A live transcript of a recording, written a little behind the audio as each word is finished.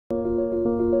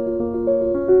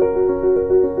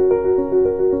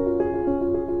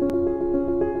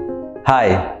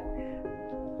Hi,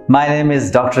 my name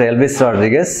is Dr. Elvis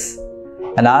Rodrigues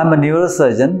and I am a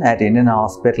neurosurgeon at Indian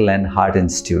Hospital and Heart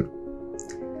Institute.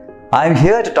 I am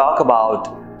here to talk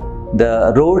about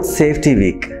the Road Safety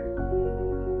Week,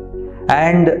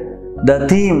 and the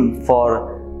theme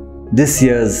for this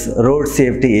year's road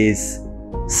safety is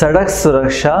Sadak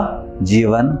Suraksha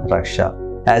Jeevan Raksha.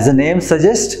 As the name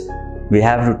suggests, we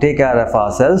have to take care of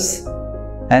ourselves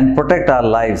and protect our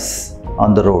lives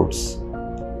on the roads.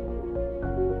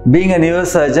 Being a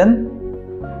neurosurgeon,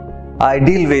 I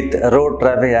deal with road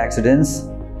traffic accidents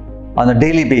on a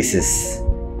daily basis.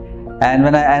 And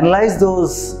when I analyze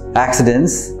those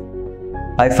accidents,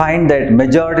 I find that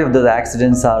majority of those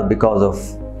accidents are because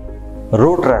of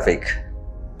road traffic,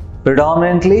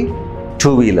 predominantly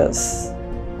two-wheelers.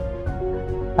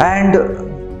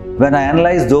 And when I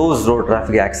analyze those road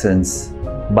traffic accidents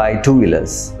by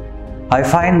two-wheelers, I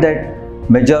find that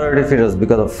majority of it was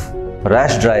because of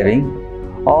rash driving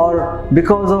or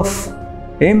because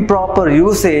of improper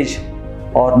usage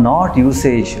or not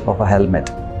usage of a helmet.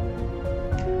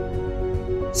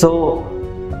 So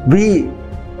we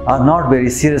are not very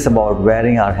serious about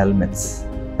wearing our helmets.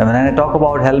 And when I talk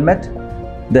about helmet,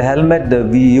 the helmet that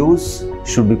we use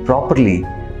should be properly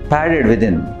padded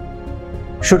within,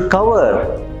 should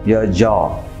cover your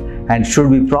jaw and should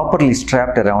be properly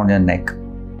strapped around your neck.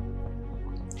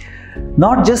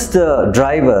 Not just the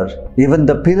driver, even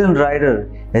the pillion rider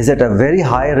is at a very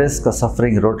high risk of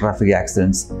suffering road traffic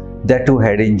accidents, that too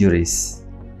head injuries.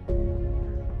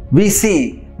 We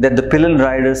see that the pillion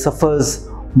rider suffers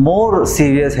more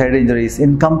serious head injuries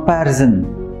in comparison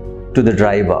to the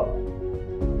driver.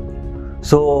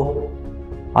 So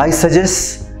I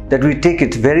suggest that we take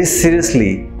it very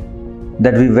seriously,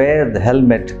 that we wear the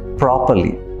helmet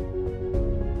properly.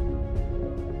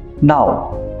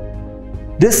 Now,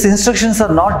 these instructions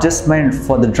are not just meant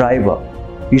for the driver,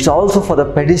 it's also for the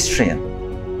pedestrian.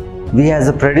 We as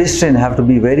a pedestrian have to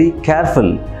be very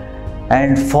careful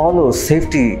and follow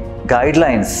safety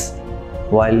guidelines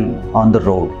while on the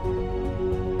road.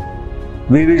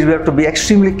 We have to be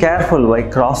extremely careful while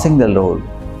crossing the road.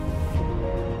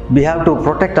 We have to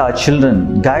protect our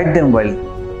children, guide them while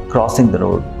crossing the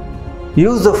road.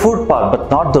 Use the footpath but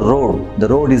not the road. The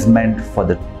road is meant for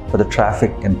the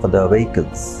traffic and for the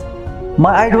vehicles.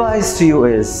 My advice to you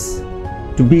is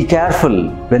to be careful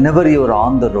whenever you are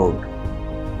on the road.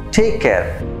 Take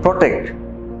care, protect,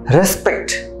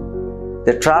 respect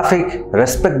the traffic,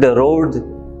 respect the road,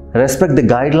 respect the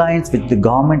guidelines which the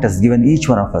government has given each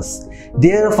one of us.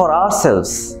 They are for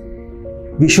ourselves.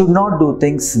 We should not do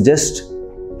things just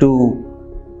to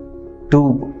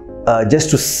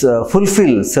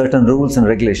fulfill certain rules and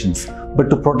regulations, but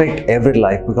to protect every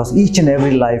life, because each and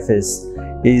every life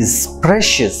is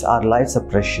precious. Our lives are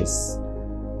precious.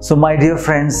 So my dear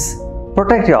friends,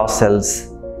 protect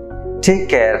yourselves, take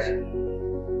care,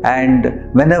 and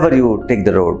whenever you take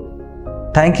the road.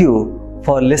 Thank you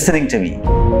for listening to me.